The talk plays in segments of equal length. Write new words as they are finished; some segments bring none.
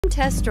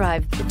test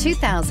drive the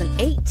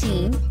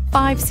 2018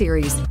 5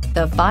 Series.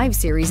 The 5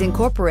 Series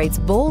incorporates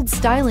bold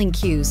styling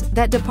cues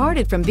that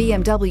departed from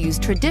BMW's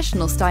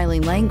traditional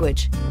styling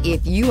language.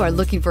 If you are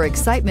looking for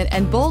excitement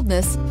and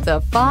boldness, the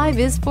 5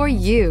 is for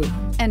you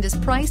and is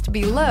priced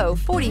below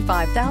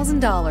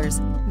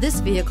 $45,000. This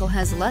vehicle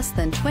has less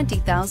than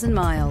 20,000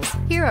 miles.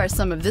 Here are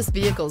some of this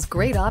vehicle's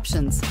great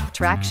options: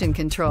 traction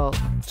control,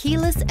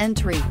 keyless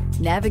entry,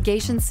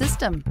 navigation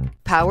system,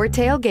 power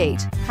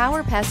tailgate,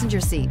 power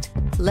passenger seat,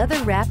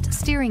 leather-wrapped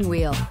steering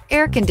wheel,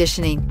 air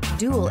conditioning,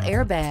 dual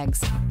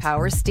airbags,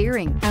 power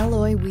steering,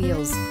 alloy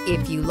wheels.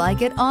 If you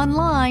like it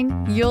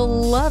online, you'll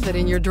love it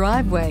in your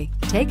driveway.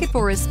 Take it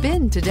for a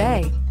spin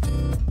today.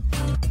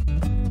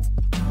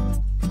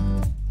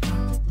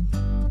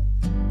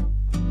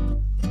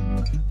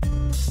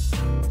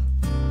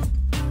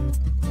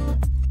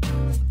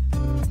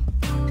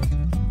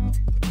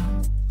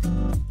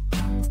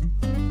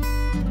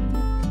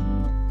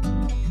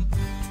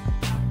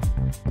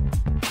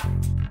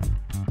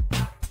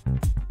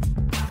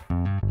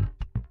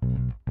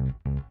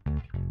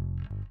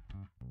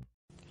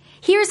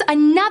 Here's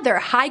another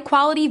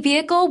high-quality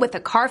vehicle with a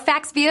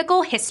Carfax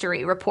Vehicle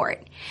History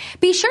Report.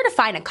 Be sure to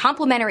find a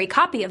complimentary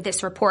copy of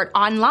this report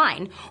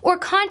online or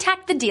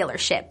contact the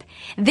dealership.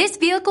 This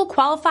vehicle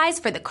qualifies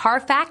for the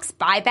Carfax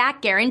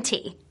Buyback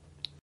Guarantee.